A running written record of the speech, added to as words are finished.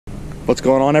What's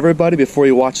going on, everybody? Before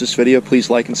you watch this video, please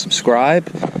like and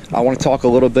subscribe. I want to talk a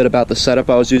little bit about the setup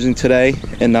I was using today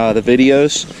in the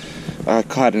videos.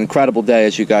 Had an incredible day,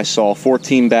 as you guys saw.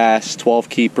 14 bass, 12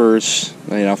 keepers.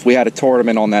 You know, if we had a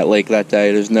tournament on that lake that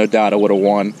day, there's no doubt I would have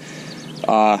won.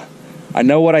 I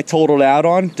know what I totaled out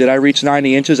on. Did I reach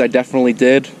 90 inches? I definitely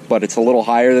did, but it's a little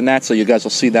higher than that, so you guys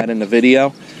will see that in the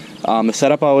video. The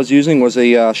setup I was using was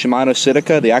a Shimano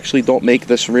Sitka. They actually don't make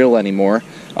this reel anymore.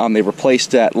 They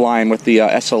replaced that line with the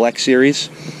SLX series.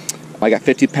 I got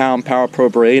 50-pound Power Pro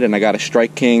braid, and I got a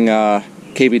Strike King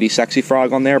KVD Sexy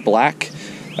Frog on there, black.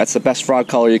 That's the best frog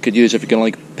color you could use if you can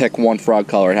only pick one frog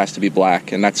color. It has to be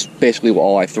black, and that's basically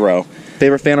all I throw.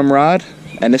 Favorite Phantom rod,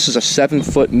 and this is a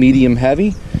 7-foot medium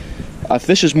heavy.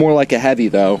 Fish is more like a heavy,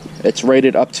 though. It's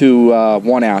rated up to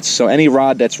 1 ounce, so any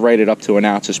rod that's rated up to 1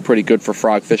 ounce is pretty good for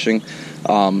frog fishing.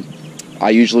 I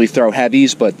usually throw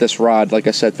heavies, but this rod, like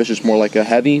I said, fishes more like a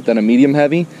heavy than a medium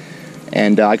heavy.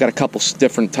 And I got a couple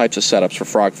different types of setups for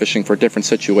frog fishing for different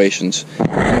situations.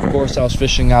 And of course, I was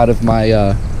fishing out of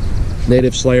my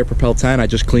Native Slayer Propel 10. I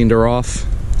just cleaned her off.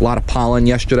 A lot of pollen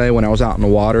yesterday when I was out in the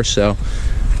water, so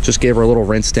just gave her a little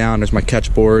rinse down. There's my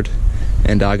catch board.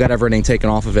 And I got everything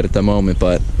taken off of it at the moment,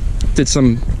 but did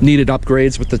some needed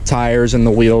upgrades with the tires and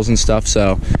the wheels and stuff,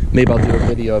 so maybe I'll do a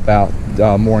video about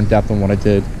more in depth on what I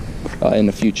did in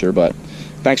the future. But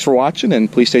thanks for watching,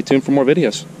 and please stay tuned for more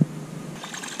videos.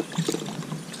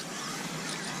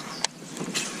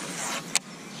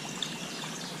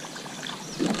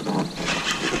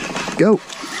 Go.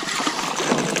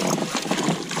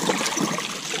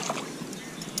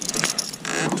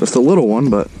 Just a little one,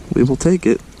 but we will take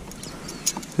it.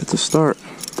 It's a start.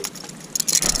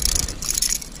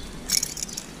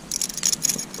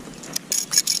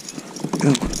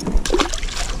 Go.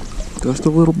 Just a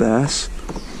little bass.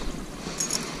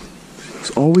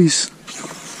 There's always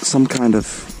some kind of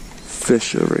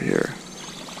fish over here.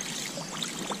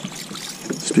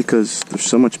 Just because there's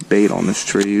so much bait on this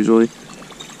tree usually.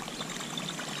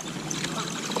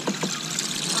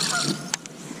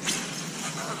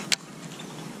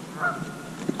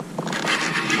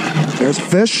 There's a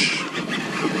fish.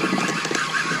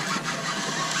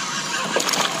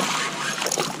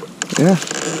 Yeah.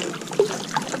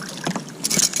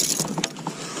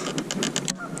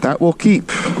 That will keep.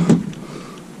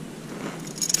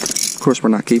 Of course, we're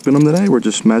not keeping them today. We're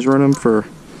just measuring them for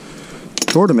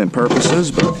tournament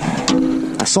purposes, but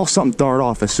I saw something dart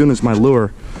off as soon as my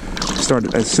lure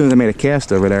started, as soon as I made a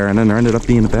cast over there, and then there ended up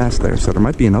being a bass there, so there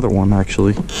might be another one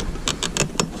actually.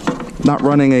 Not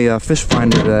running a fish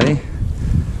finder today.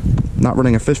 Not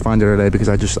running a fish finder today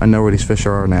because I know where these fish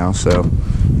are now, so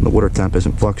the water temp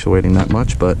isn't fluctuating that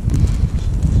much, but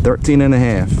 13 and a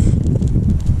half.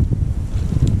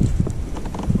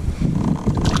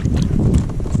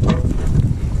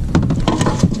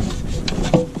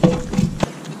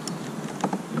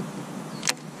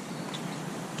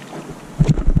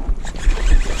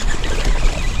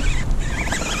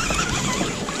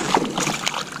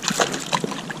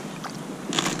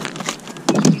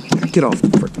 Get off the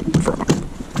front.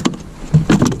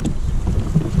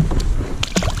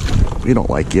 We don't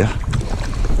like you.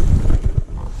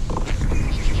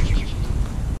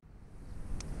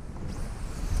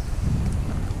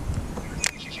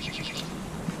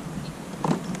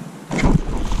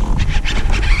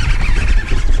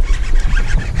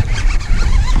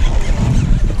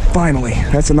 Finally,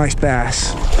 that's a nice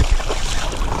bass.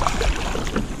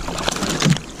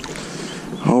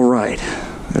 All right,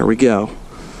 there we go.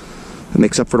 That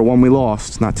makes up for the one we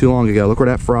lost not too long ago. Look where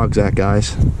that frog's at,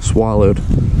 guys. Swallowed.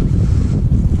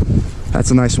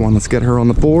 That's a nice one. Let's get her on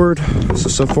the board.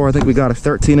 So far I think we got a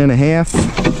 13 and a half.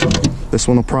 This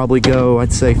one will probably go,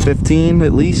 I'd say 15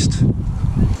 at least.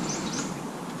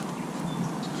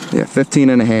 Yeah, 15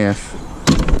 and a half.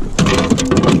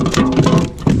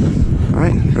 All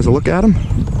right, there's a look at him.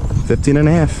 15 and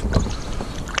a half.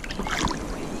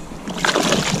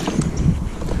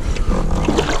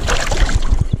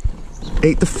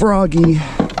 Ate the froggy.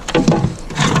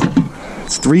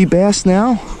 It's 3 bass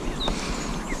now.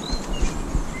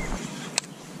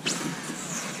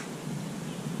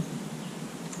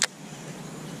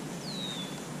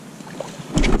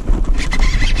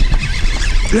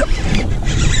 Yep.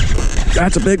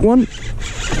 That's a big one.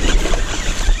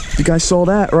 You guys saw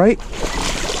that, right?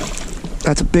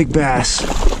 That's a big bass.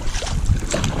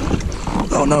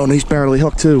 Oh no, and he's barely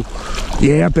hooked too.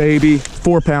 Yeah, baby.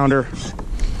 4-pounder.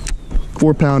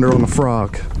 4-pounder on the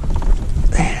frog.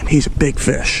 Man, he's a big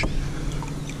fish.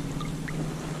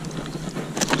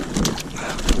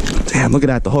 Damn, look at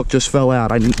that. The hook just fell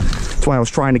out. That's why I was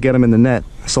trying to get him in the net.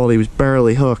 I saw that he was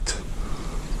barely hooked.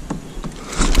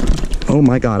 Oh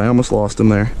my God, I almost lost him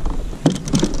there.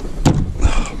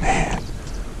 Oh man. I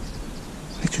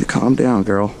need you to calm down,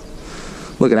 girl.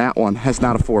 Look at that one. That's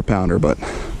not a 4-pounder, but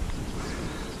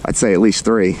I'd say at least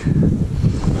 3.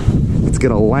 Let's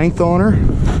get a length on her.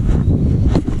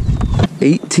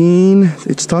 18,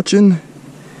 it's touching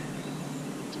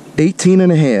 18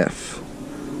 and a half.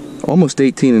 Almost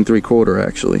 18 and 3/4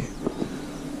 actually.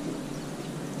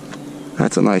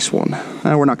 That's a nice one.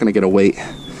 We're not gonna get a weight.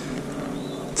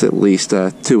 It's at least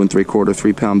 2 3/4,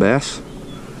 3-pound bass.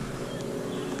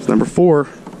 It's number 4.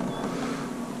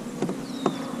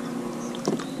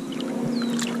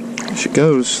 There she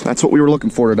goes. That's what we were looking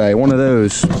for today. One of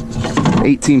those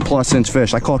 18+ inch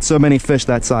fish. I caught so many fish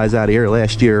that size out of here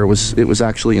last year. It was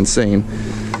actually insane.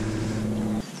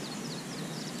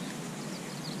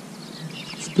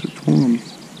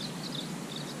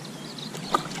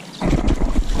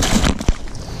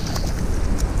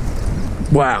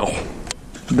 Wow,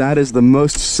 that is the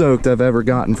most soaked I've ever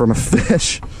gotten from a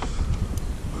fish.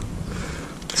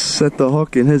 Set the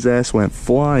hook and his ass went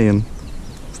flying.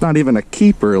 It's not even a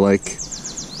keeper. Like,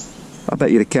 I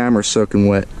bet you the camera's soaking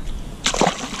wet.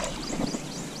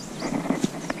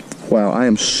 Wow, I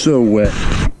am so wet.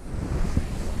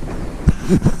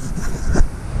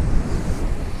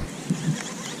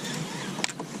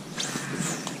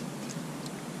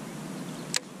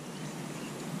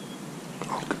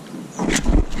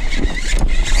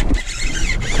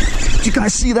 Did you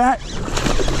guys see that?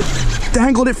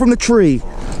 Dangled it from the tree.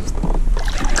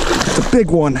 It's a big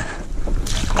one.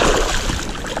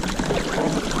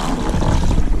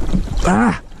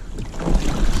 Ah!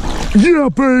 Yeah,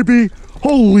 baby!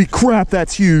 Holy crap,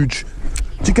 that's huge.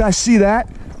 Did you guys see that?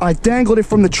 I dangled it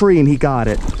from the tree and he got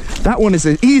it. That one is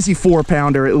an easy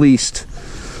 4-pounder at least.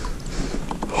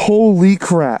 Holy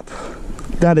crap.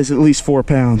 That is at least 4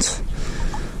 pounds.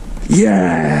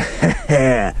 Yeah!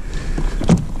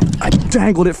 I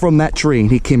dangled it from that tree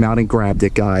and he came out and grabbed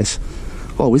it, guys.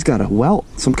 Oh, he's got a welt,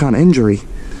 some kind of injury.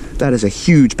 That is a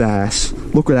huge bass.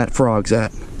 Look where that frog's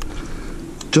at.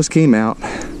 Just came out.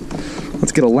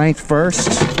 Let's get a length first.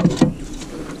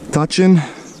 Touching.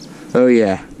 Oh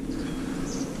yeah.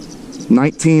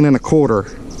 19 and a quarter.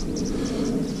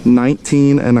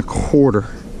 19 and a quarter.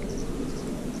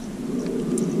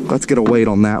 Let's get a weight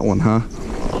on that one, huh?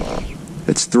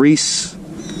 It's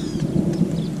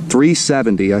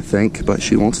 370, I think, but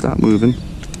she won't stop moving.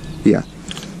 Yeah.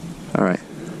 All right.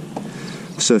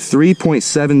 So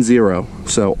 3.70.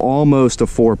 So almost a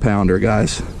 4-pounder,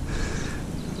 guys.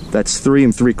 That's 3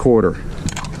 3/4.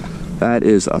 That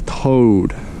is a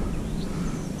toad.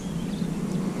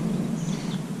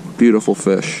 Beautiful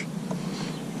fish.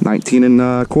 19 and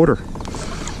a quarter.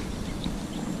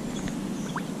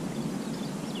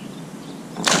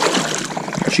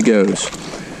 There she goes.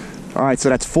 All right, so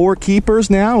that's 4 keepers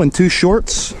now and 2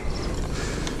 shorts.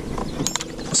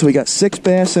 So we got 6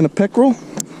 bass and a pickerel.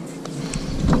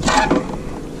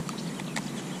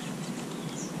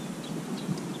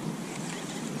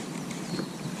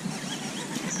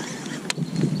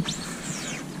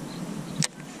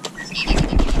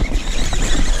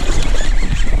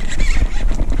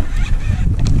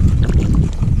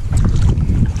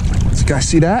 Guys,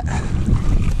 see that?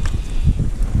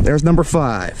 There's number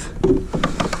 5.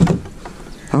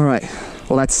 All right,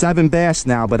 well, that's 7 bass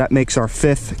now, but that makes our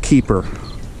 5th keeper.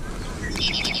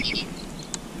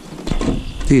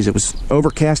 Geez, it was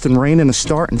overcast and raining to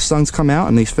start, and the sun's come out,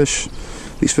 and these fish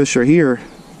are here.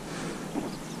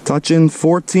 Touching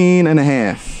 14 and a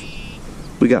half.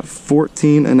 We got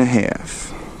 14 and a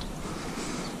half.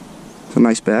 It's a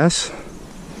nice bass.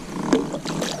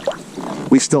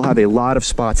 We still have a lot of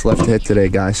spots left to hit today,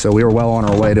 guys, so we were well on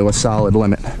our way to a solid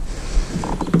limit.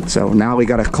 So now we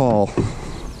got a call.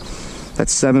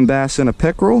 That's 7 bass and a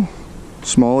pickerel.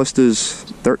 Smallest is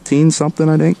 13 something,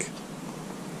 I think.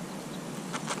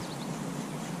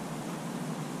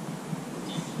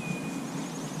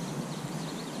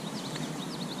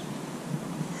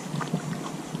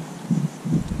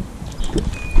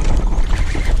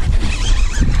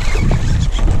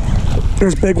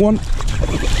 There's a big one.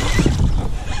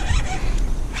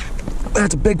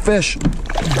 That's a big fish.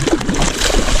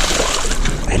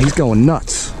 And he's going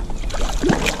nuts.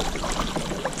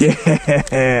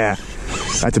 Yeah,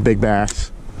 that's a big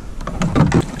bass.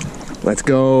 Let's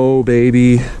go,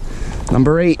 baby.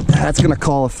 Number 8, that's gonna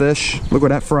call a fish. Look where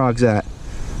that frog's at.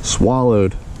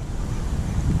 Swallowed.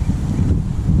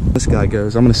 This guy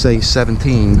goes, I'm gonna say he's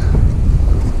 17.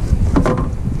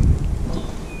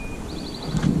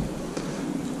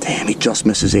 Damn, he just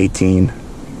misses 18.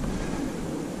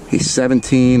 He's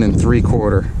 17 and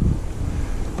 3/4.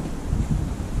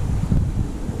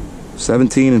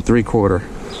 17 and 3/4.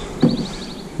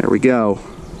 There we go.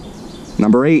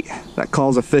 Number 8. That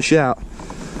calls a fish out.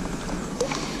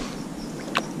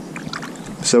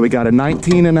 So we got a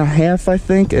 19 and a half, I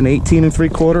think, an 18 and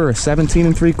 3/4, a 17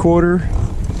 and 3/4,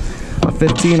 a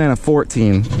 15 and a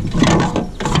 14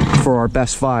 for our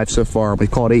best 5 so far. We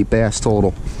caught 8 bass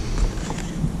total.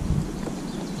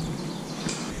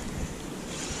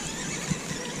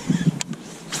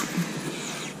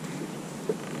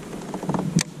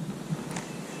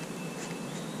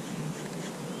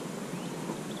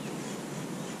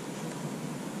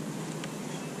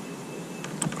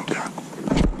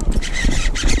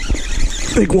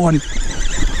 Big one.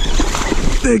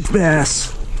 Big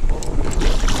bass.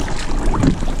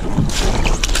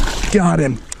 Got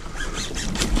him.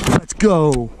 Let's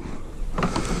go.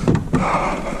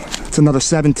 It's another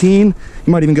 17.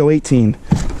 He might even go 18.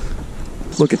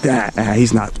 Look at that.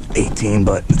 He's not 18,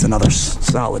 but it's another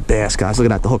solid bass, guys. Look at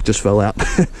that. The hook just fell out.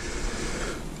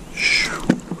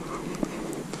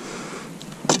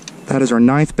 That is our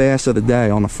 9th bass of the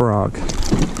day on the frog.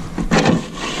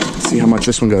 See how much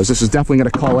this one goes. This is definitely going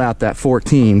to call out that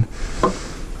 14.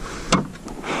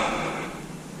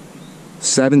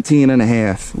 17 and a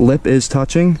half. Lip is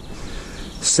touching.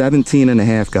 17 and a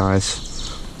half,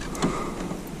 guys.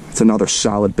 It's another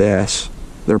solid bass.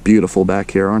 They're beautiful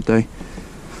back here, aren't they?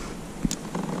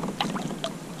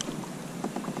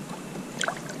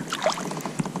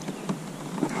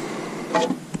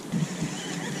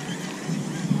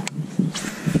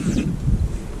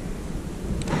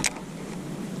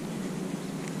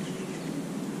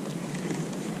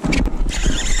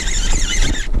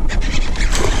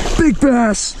 Big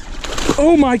bass.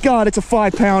 Oh my God, it's a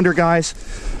 5-pounder, guys.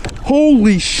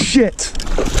 Holy shit.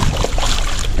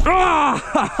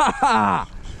 Ah!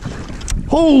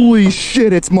 Holy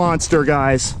shit, it's monster,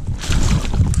 guys.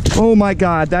 Oh my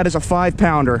God, that is a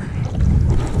 5-pounder.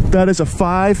 That is a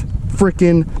 5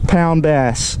 freaking pound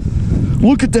bass.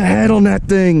 Look at the head on that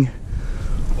thing.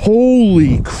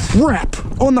 Holy crap.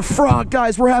 On the frog,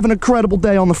 guys, we're having an incredible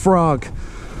day on the frog.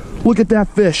 Look at that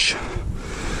fish.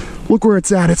 Look where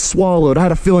it's at. It's swallowed. I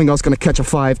had a feeling I was going to catch a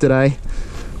 5 today.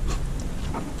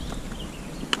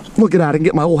 Look at that. I can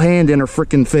get my whole hand in her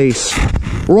freaking face.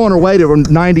 We're on our way to a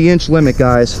 90-inch limit,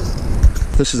 guys.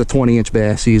 This is a 20-inch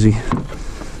bass, easy.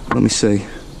 Let me see.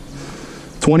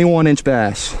 21-inch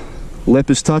bass. Lip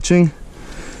is touching.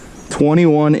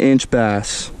 21-inch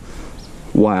bass.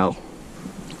 Wow.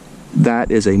 That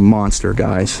is a monster,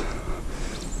 guys.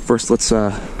 First, let's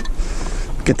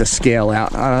get the scale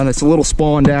out. It's a little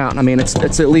spawned out. I mean, it's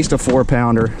at least a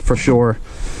 4-pounder for sure.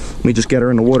 Let me just get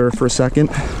her in the water for a second.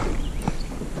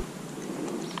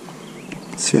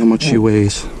 See how much she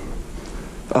weighs.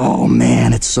 Oh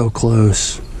man, it's so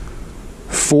close.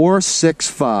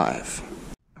 465.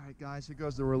 All right, guys, here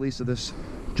goes the release of this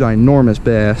ginormous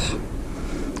bass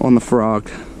on the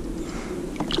frog.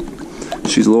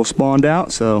 She's a little spawned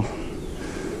out, so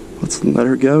let's let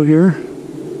her go here.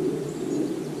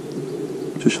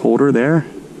 Just hold her there.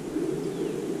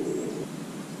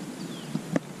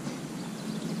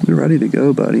 You're ready to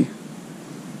go, buddy.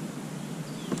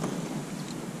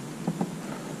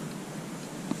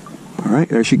 All right,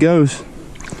 there she goes.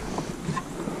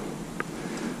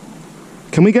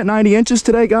 Can we get 90 inches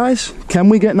today, guys? Can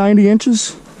we get 90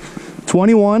 inches?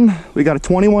 21. We got a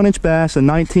 21-inch bass, a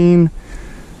 19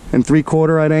 and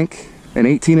 3/4, I think, an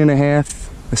 18 and a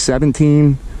half, a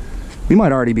 17. We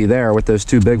might already be there with those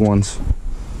 2 big ones.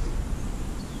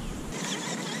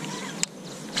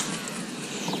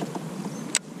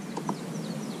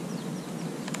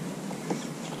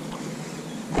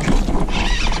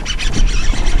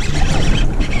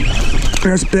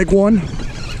 There's a big one.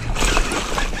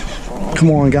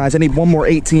 Come on, guys. I need one more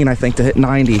 18, I think, to hit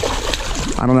 90.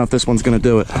 I don't know if this one's going to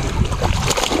do it.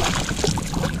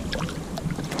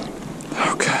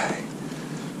 Okay.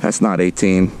 That's not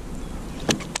 18.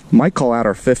 Might call out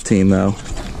our 15, though.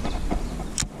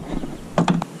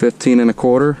 15 and a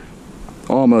quarter.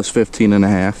 Almost 15 and a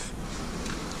half.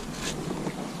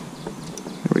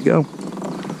 There we go.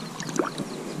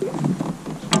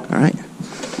 All right.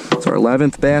 It's our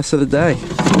 11th bass of the day.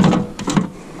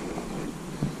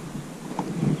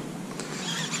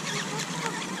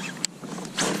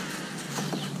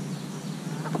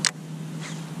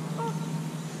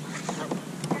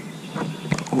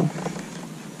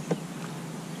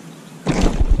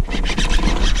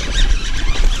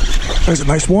 There's a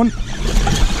nice one.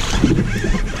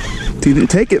 He didn't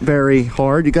take it very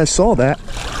hard. You guys saw that.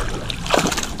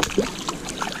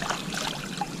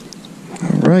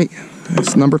 All right.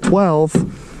 It's number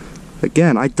 12.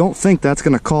 Again, I don't think that's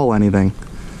going to call anything.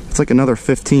 It's like another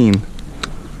 15.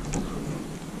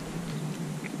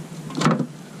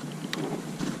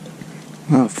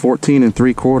 14 and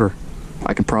 3/4.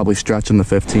 I could probably stretch him to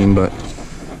 15, but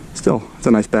still, it's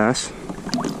a nice bass.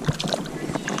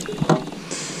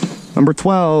 Number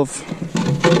 12.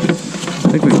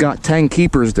 I think we've got 10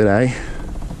 keepers today.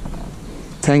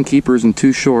 10 keepers and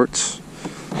 2 shorts.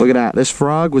 Look at that. This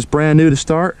frog was brand new to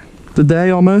start the day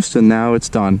almost, and now it's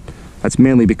done. That's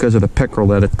mainly because of the pickerel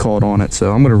that it caught on it,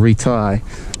 so I'm going to retie. I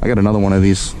got another one of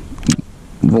these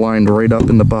lined right up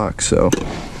in the box, so.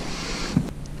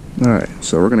 Alright,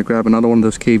 so we're going to grab another one of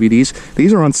those KVDs.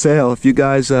 These are on sale if you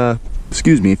guys,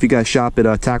 if you guys shop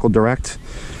at Tackle Direct.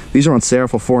 These are on sale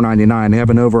for $4.99. They have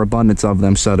an overabundance of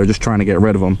them, so they're just trying to get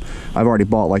rid of them. I've already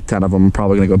bought like 10 of them. I'm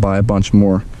probably going to go buy a bunch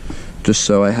more just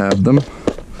so I have them.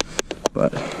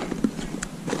 But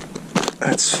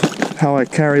that's how I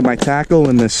carry my tackle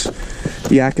in this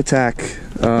Yak Attack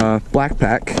black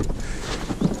pack.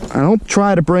 I don't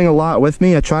try to bring a lot with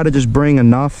me. I try to just bring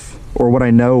enough, or what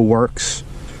I know works.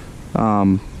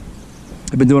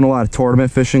 I've been doing a lot of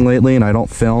tournament fishing lately, and I don't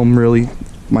film really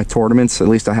my tournaments. At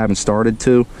least I haven't started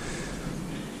to.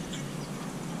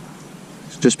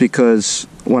 Just because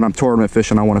when I'm tournament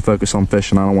fishing, I want to focus on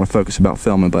fishing. I don't want to focus about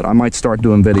filming, but I might start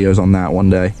doing videos on that one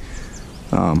day.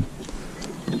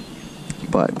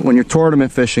 But when you're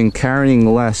tournament fishing,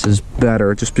 carrying less is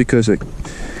better, just because it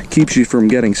keeps you from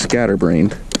getting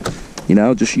scatterbrained. You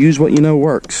know, just use what you know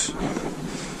works.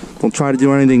 Don't try to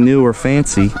do anything new or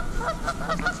fancy.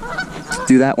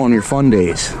 Do that on your fun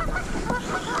days.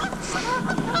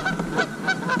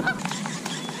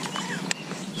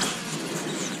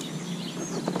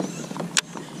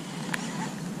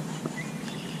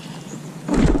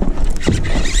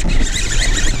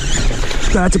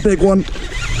 That's a big one.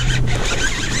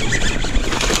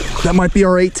 That might be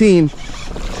our 18.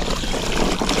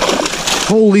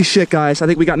 Holy shit, guys. I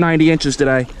think we got 90 inches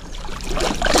today.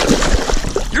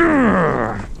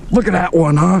 Look at that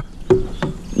one, huh?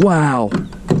 Wow.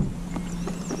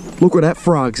 Look where that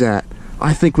frog's at.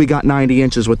 I think we got 90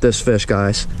 inches with this fish,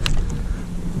 guys.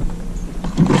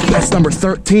 That's number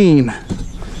 13.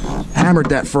 Hammered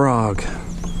that frog.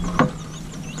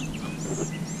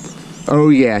 Oh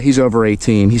yeah, he's over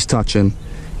 18. He's touching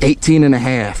 18 and a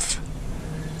half.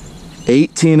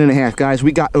 18 and a half. Guys,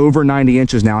 we got over 90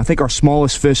 inches now. I think our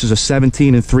smallest fish is a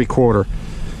 17 and 3/4.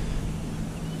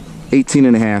 18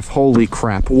 and a half. Holy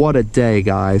crap. What a day,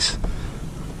 guys.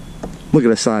 Look at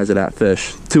the size of that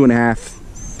fish. 2 and a half,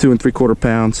 2 3/4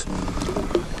 pounds.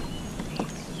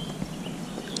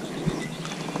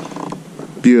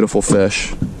 Beautiful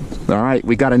fish. All right,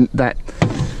 we got that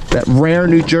rare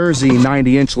New Jersey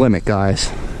 90-inch limit, guys.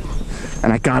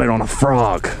 And I got it on a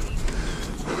frog.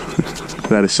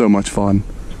 That is so much fun.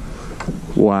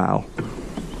 Wow.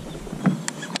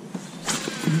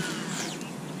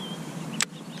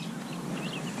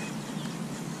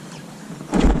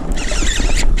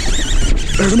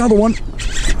 There's another one.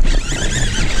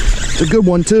 It's a good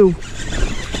one too.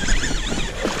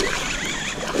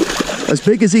 As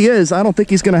big as he is, I don't think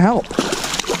he's gonna help.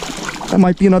 That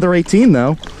might be another 18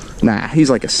 though. Nah, he's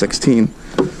like a 16.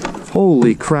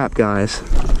 Holy crap, guys.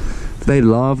 They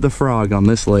love the frog on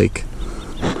this lake.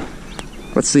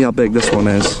 Let's see how big this one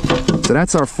is. So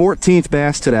that's our 14th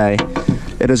bass today.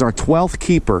 It is our 12th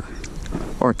keeper.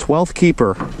 Our 12th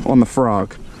keeper on the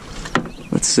frog.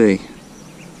 Let's see.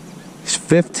 He's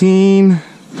 15.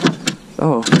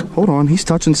 Oh, hold on. He's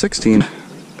touching 16.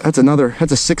 That's a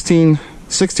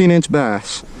 16-inch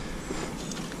bass.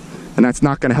 And that's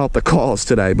not going to help the calls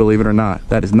today, believe it or not.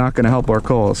 That is not going to help our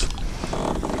calls.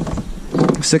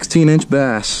 16-inch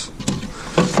bass.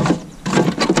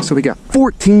 So we got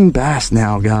 14 bass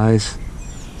now, guys.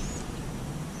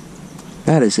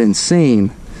 That is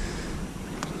insane.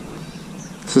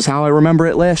 This is how I remember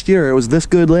it last year. It was this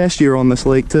good last year on this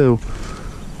lake too.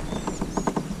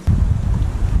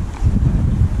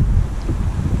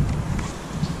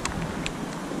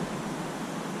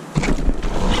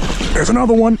 There's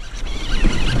another one.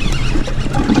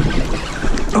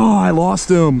 Oh, I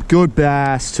lost him. Good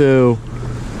bass too.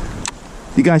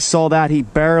 You guys saw that? He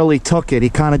barely took it. He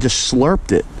kind of just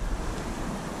slurped it.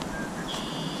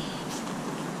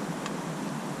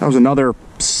 That was another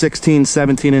 16,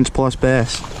 17-inch plus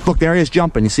bass. Look, there he is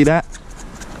jumping. You see that?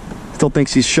 Still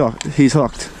thinks he's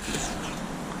hooked.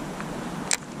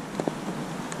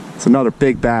 It's another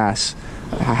big bass.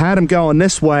 I had him going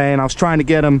this way, and I was trying to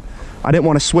get him. I didn't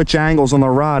want to switch angles on the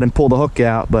rod and pull the hook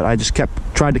out, but I just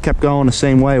tried to keep going the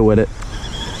same way with it.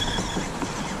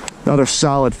 Another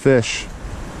solid fish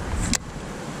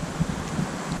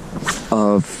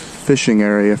of fishing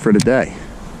area for today.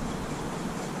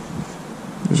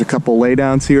 There's a couple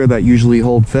laydowns here that usually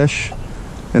hold fish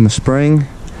in the spring,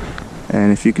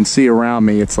 And if you can see around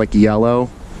me, it's like yellow.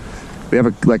 We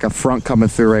have like a front coming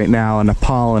through right now, and the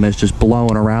pollen is just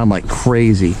blowing around like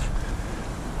crazy,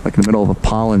 like in the middle of a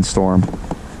pollen storm.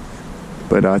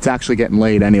 But it's actually getting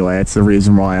late anyway. That's the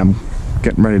reason why I'm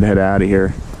getting ready to head out of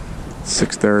here. It's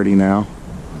 6:30 now.